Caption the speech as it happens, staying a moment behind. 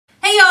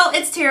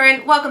it's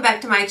Taren. Welcome back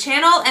to my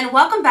channel and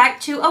welcome back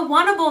to a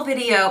WANTABLE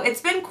video.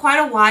 It's been quite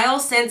a while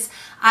since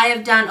I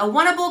have done a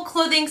WANTABLE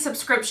clothing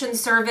subscription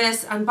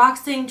service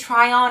unboxing,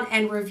 try on,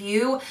 and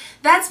review.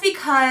 That's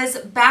because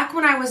back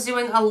when I was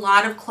doing a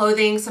lot of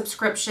clothing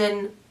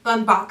subscription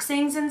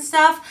unboxings and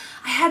stuff,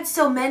 I had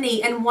so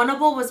many, and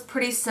WANTABLE was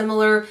pretty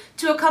similar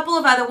to a couple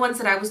of other ones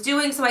that I was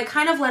doing, so I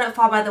kind of let it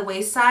fall by the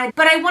wayside.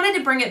 But I wanted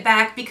to bring it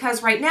back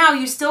because right now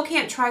you still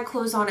can't try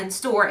clothes on in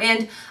store,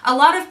 and a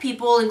lot of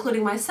people,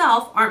 including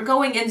myself, aren't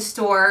going in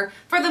store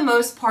for the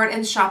most part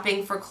and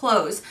shopping for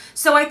clothes.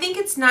 So I think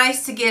it's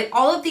nice to get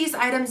all of these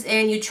items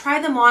in, you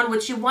try them on,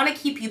 which you want to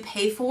keep you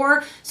pay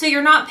for, so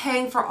you're not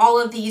paying for all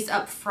of these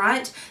up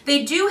front.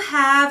 They do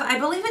have, I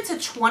believe it's a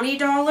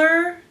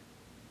 $20,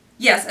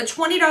 yes, a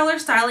 $20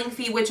 styling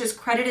fee, which is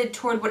credited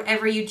toward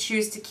whatever you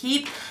choose to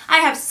keep. I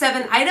have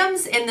 7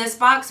 items in this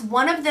box.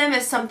 One of them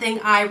is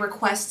something I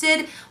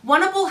requested.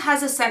 WANTABLE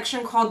has a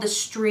section called the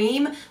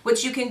Stream,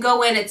 which you can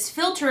go in. It's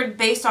filtered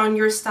based on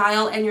your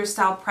style and your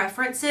style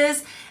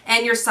preferences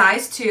and your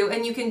size too.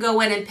 And you can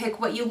go in and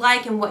pick what you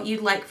like and what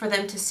you'd like for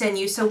them to send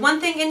you. So one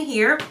thing in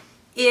here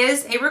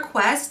is a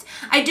request.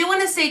 I do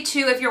want to say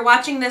too, if you're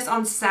watching this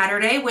on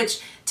Saturday,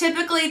 which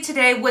typically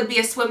today would be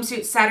a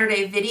swimsuit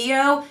Saturday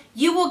video,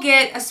 you will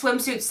get a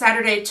swimsuit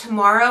Saturday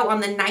tomorrow on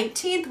the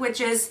 19th, which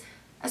is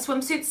a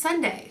swimsuit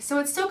Sunday. So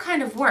it still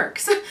kind of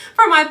works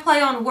for my play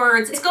on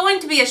words. It's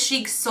going to be a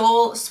Chic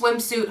Soul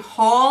swimsuit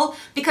haul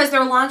because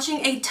they're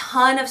launching a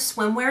ton of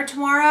swimwear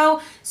tomorrow.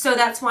 So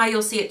that's why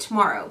you'll see it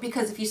tomorrow,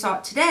 because if you saw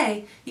it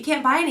today, you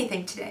can't buy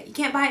anything today. You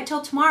can't buy it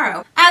till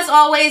tomorrow. As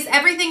always,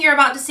 everything you're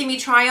about to see me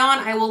try on,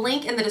 I will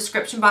link in the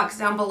description box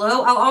down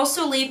below. I'll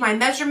also leave my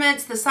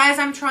measurements, the size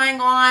I'm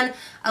trying on,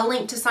 a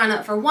link to sign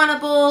up for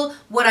WANTABLE,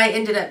 what I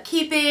ended up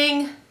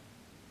keeping.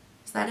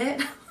 Is that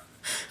it?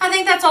 I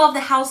think that's all of the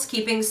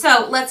housekeeping.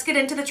 So let's get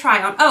into the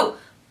try on. Oh,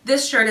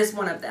 this shirt is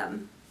one of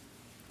them.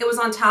 It was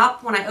on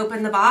top when I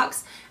opened the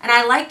box and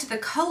I liked the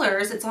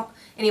colors. It's all,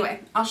 anyway,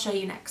 I'll show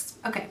you next.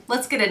 Okay,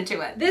 let's get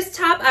into it. This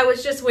top I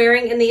was just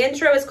wearing in the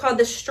intro is called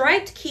the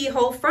Striped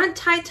Keyhole Front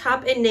Tie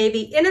Top in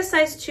Navy in a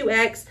size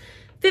 2X,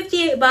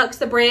 58 bucks.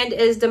 The brand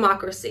is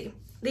Democracy.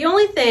 The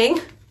only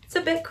thing, it's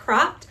a bit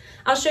cropped.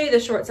 I'll show you the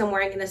shorts I'm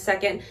wearing in a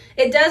second.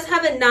 It does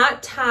have a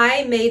knot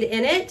tie made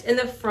in it in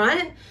the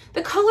front.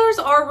 The colors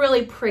are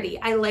really pretty.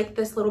 I like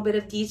this little bit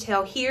of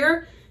detail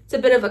here. It's a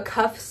bit of a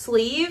cuff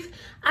sleeve.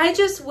 I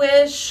just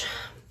wish,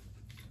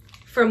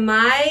 for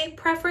my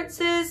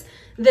preferences,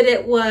 that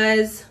it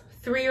was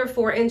 3 or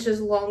 4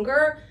 inches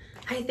longer.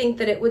 I think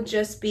that it would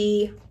just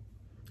be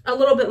a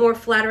little bit more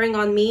flattering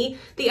on me.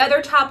 The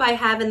other top I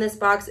have in this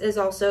box is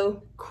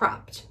also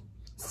cropped.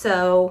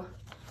 So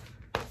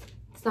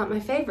it's not my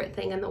favorite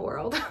thing in the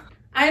world.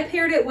 I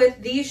paired it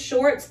with these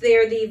shorts.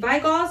 They're the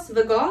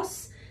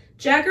Vagos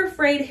Jagger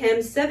Frayed Hem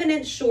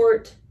 7-inch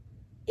short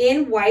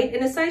in white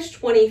in a size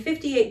 20,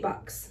 58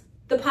 bucks.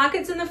 The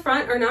pockets in the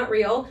front are not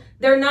real.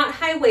 They're not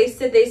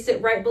high-waisted. They sit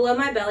right below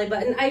my belly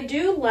button. I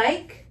do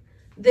like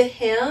the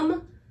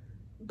hem,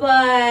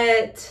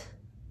 but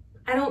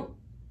I don't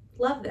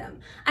love them.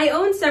 I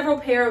own several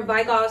pair of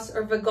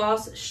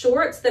Vagos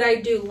shorts that I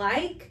do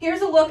like.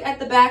 Here's a look at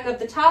the back of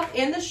the top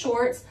and the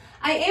shorts.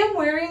 I am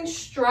wearing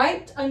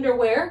striped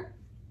underwear.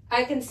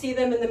 I can see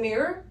them in the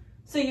mirror,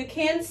 so you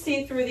can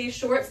see through these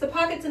shorts. The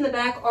pockets in the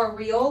back are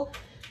real.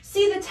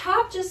 See, the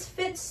top just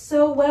fits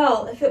so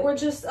well. If it were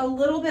just a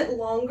little bit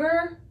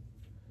longer,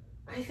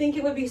 I think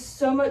it would be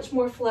so much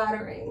more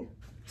flattering.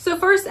 So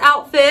first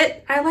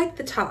outfit, I like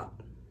the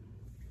top,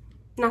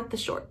 not the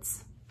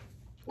shorts.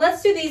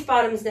 Let's do these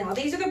bottoms now.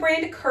 These are the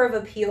brand Curve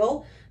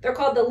Appeal. They're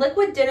called the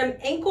Liquid Denim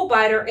Ankle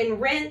Biter in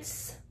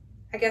Rinse.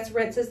 I guess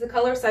Rinse is the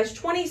color, size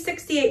 20,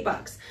 68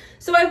 bucks.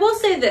 So I will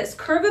say this,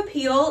 Curve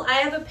Appeal, I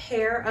have a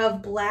pair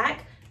of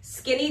black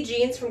skinny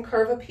jeans from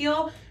Curve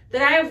Appeal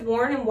that I have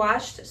worn and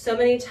washed so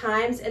many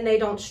times, and they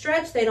don't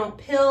stretch, they don't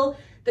pill,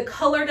 the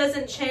color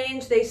doesn't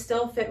change, they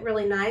still fit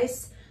really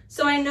nice.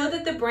 So I know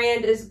that the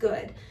brand is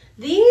good.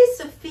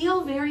 These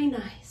feel very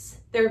nice.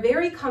 They're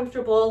very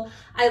comfortable.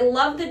 I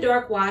love the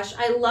dark wash.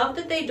 I love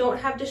that they don't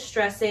have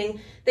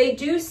distressing. They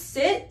do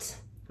sit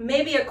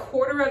maybe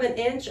 1/4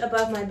 inch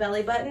above my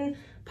belly button.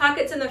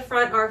 Pockets in the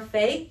front are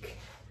fake,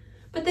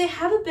 but they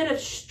have a bit of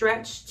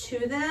stretch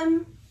to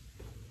them.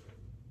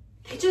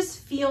 They just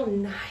feel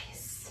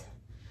nice.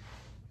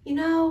 You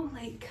know,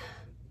 like,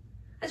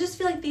 I just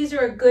feel like these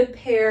are a good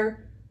pair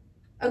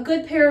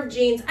of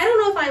jeans. I don't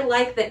know if I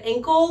like the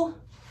ankle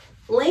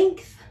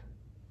length.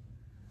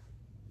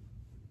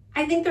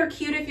 I think they're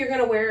cute if you're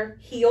gonna wear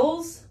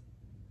heels.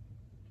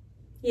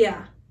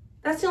 Yeah.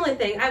 That's the only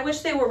thing. I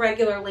wish they were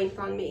regular length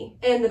on me.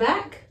 And the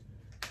back,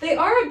 they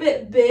are a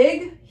bit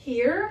big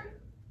here,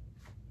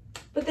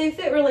 but they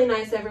fit really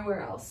nice everywhere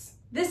else.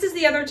 This is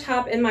the other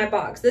top in my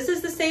box. This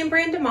is the same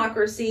brand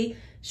Democracy,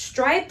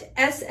 striped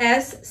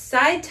SS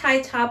side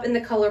tie top in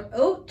the color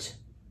Oat.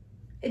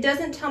 It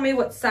doesn't tell me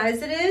what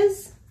size it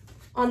is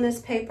on this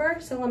paper,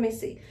 so let me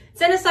see.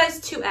 It's in a size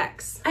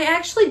 2X. I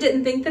actually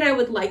didn't think that I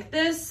would like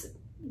this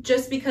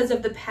just because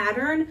of the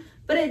pattern,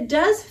 but it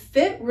does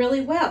fit really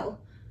well.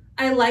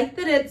 I like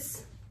that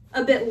it's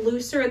a bit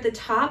looser at the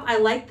top. I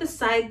like the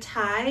side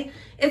tie.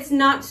 It's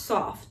not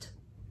soft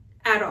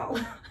at all.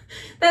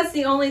 That's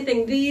the only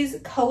thing. These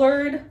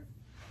colored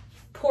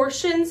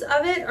portions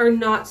of it are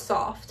not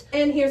soft.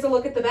 And here's a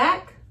look at the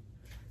back.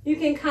 You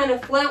can kind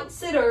of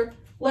flounce it or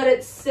let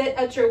it sit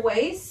at your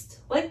waist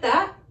like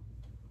that.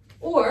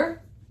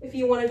 Or if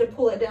you wanted to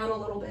pull it down a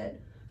little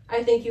bit,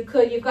 I think you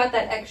could. You've got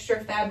that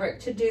extra fabric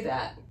to do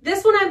that.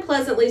 This one I'm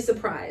pleasantly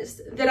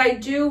surprised that I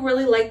do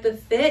really like the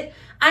fit.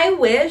 I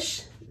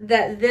wish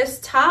that this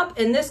top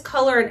and this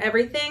color and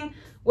everything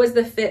was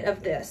the fit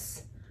of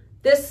this.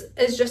 This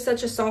is just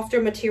such a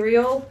softer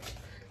material.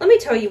 Let me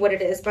tell you what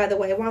it is, by the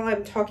way, while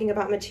I'm talking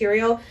about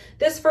material.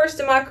 This First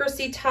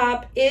Democracy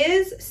top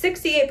is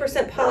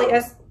 68%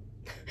 polyester,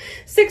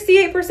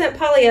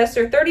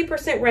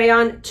 30%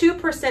 rayon,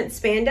 2%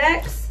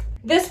 spandex.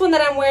 This one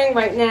that I'm wearing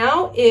right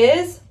now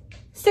is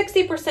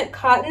 60%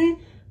 cotton,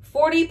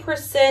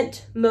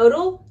 40%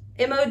 modal,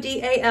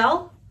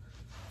 M-O-D-A-L,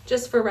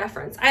 just for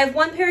reference. I have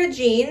one pair of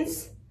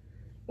jeans,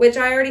 which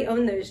I already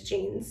own those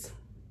jeans,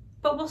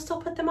 but we'll still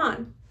put them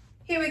on.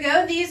 Here we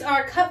go. These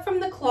are cut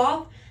from the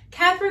cloth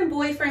Catherine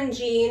boyfriend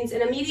jeans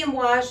in a medium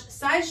wash,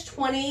 size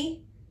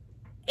 20,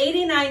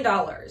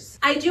 $89.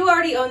 I do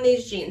already own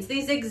these jeans.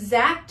 These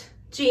exact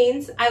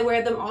jeans, I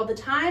wear them all the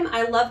time.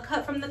 I love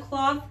cut from the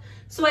cloth,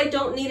 so I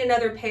don't need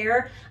another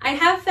pair. I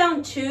have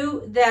found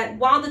too that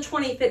while the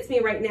 20 fits me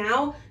right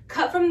now,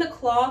 cut from the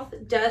cloth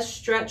does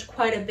stretch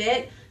quite a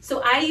bit.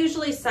 So I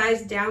usually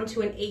size down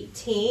to an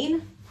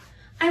 18.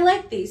 I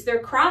like these. They're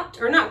cropped,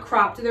 or not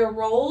cropped, they're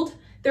rolled.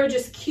 They're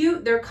just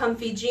cute. They're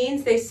comfy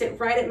jeans. They sit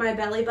right at my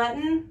belly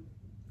button.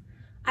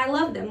 I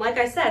love them. Like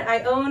I said,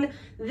 I own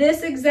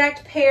this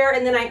exact pair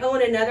and then I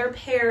own another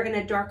pair in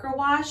a darker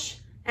wash,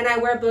 and I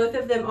wear both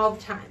of them all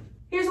the time.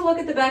 Here's a look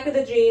at the back of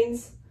the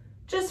jeans,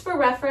 just for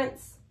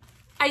reference.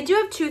 I do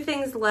have two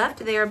things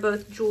left. They are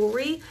both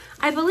jewelry.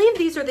 I believe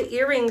these are the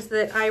earrings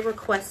that I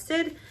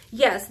requested.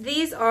 Yes,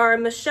 these are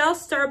Michelle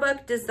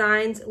Starbuck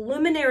Designs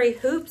Luminary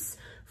Hoops,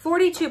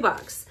 42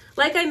 bucks.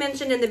 Like I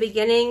mentioned in the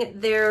beginning,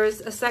 there's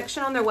a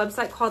section on their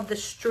website called The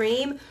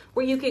Stream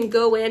where you can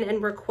go in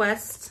and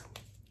request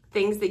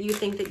things that you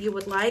think that you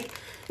would like.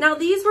 Now,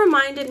 these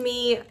reminded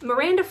me,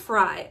 Miranda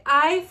Fry.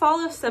 I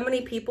follow so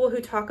many people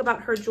who talk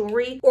about her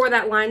jewelry or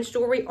that line's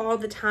jewelry all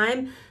the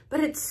time, but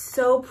it's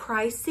so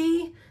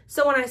pricey.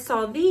 So when I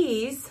saw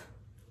these,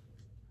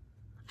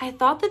 I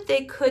thought that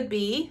they could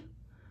be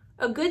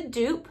a good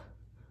dupe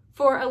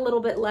for a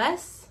little bit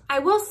less. I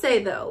will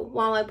say though,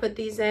 while I put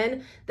these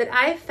in, that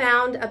I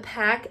found a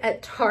pack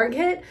at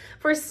Target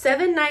for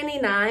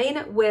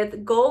 $7.99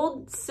 with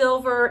gold,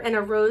 silver, and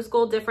a rose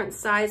gold different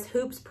size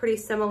hoops, pretty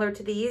similar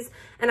to these,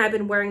 and I've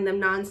been wearing them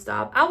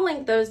nonstop. I'll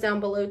link those down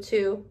below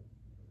too,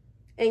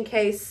 in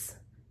case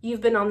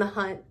you've been on the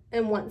hunt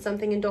and want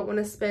something and don't want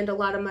to spend a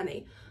lot of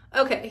money.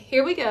 Okay,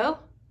 here we go.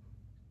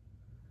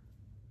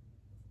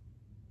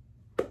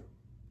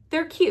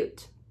 They're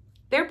cute.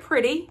 They're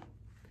pretty.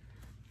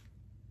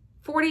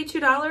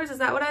 $42, is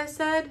that what I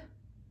said?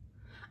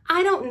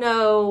 I don't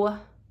know.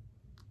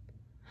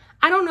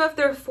 I don't know if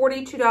they're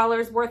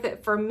 $42 worth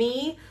it for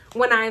me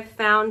when I've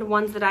found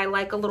ones that I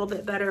like a little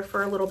bit better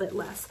for a little bit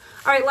less.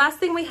 All right, last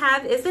thing we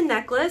have is a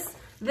necklace.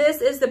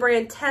 This is the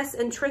brand Tess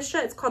and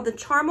Trisha. It's called the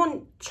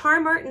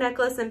Charmer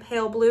Necklace in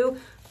Pale Blue,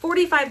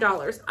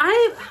 $45.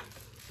 I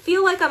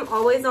feel like I'm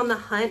always on the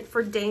hunt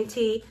for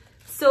dainty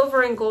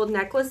silver and gold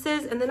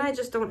necklaces, and then I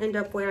just don't end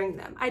up wearing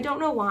them. I don't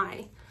know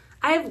why.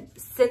 I have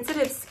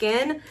sensitive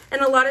skin,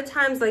 and a lot of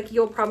times, like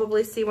you'll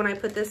probably see when I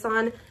put this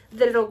on,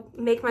 that it'll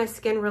make my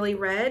skin really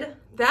red.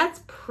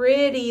 That's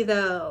pretty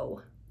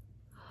though.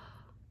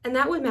 And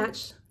that would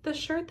match the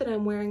shirt that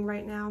I'm wearing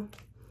right now.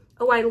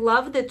 Oh, I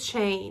love the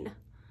chain.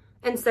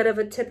 Instead of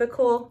a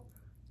typical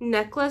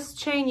necklace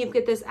chain, you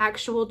get this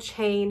actual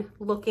chain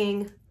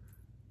looking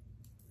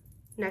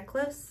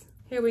necklace.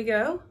 Here we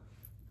go.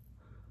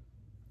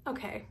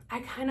 Okay, I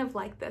kind of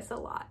like this a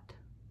lot.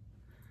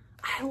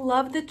 I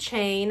love the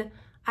chain.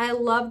 I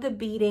love the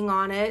beading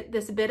on it.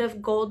 This bit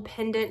of gold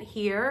pendant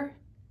here.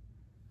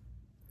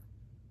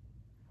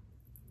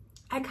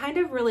 I kind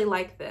of really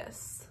like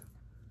this.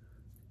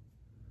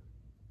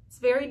 It's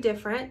very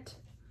different.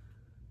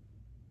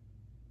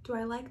 Do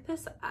I like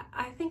this?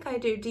 I think I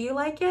do. Do you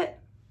like it?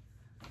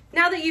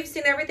 Now that you've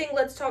seen everything,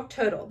 let's talk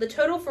total. The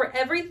total for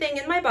everything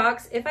in my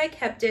box, if I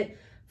kept it,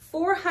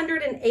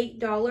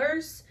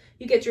 $408.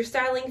 You get your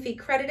styling fee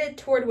credited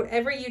toward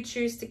whatever you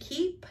choose to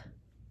keep.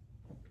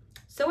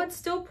 So it's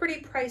still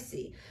pretty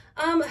pricey.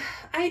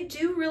 I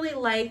do really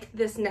like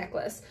this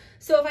necklace.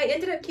 So if I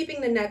ended up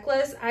keeping the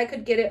necklace, I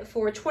could get it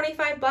for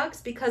 25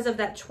 bucks because of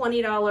that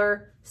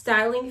 $20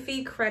 styling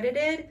fee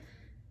credited.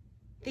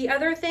 The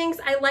other things,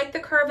 I like the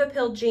Curve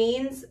Appeal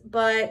jeans,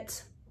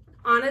 but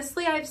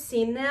honestly, I've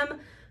seen them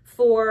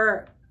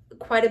for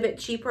quite a bit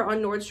cheaper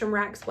on Nordstrom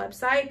Rack's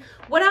website.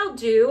 What I'll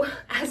do,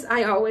 as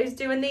I always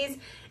do in these,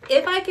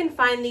 if I can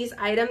find these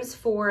items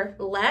for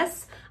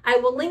less, I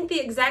will link the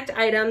exact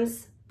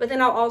items, but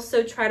then I'll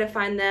also try to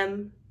find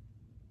them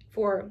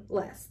for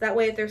less. That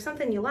way, if there's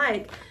something you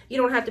like, you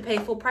don't have to pay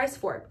full price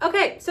for it.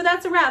 Okay, so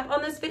that's a wrap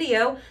on this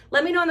video.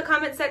 Let me know in the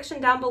comment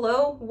section down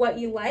below what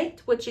you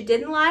liked, what you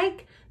didn't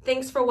like.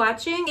 Thanks for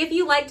watching. If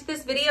you liked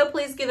this video,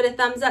 please give it a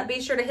thumbs up.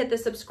 Be sure to hit the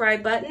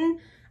subscribe button.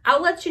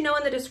 I'll let you know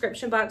in the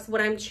description box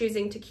what I'm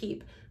choosing to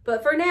keep.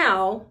 But for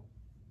now,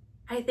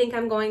 I think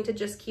I'm going to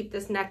just keep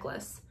this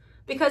necklace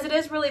because it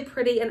is really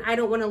pretty and I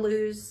don't want to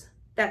lose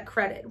that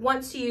credit.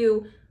 Once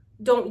you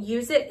don't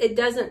use it, it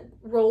doesn't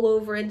roll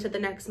over into the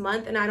next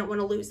month and I don't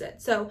want to lose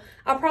it. So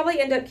I'll probably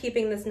end up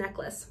keeping this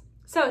necklace.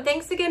 So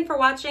thanks again for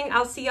watching.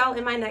 I'll see y'all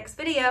in my next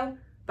video.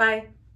 Bye.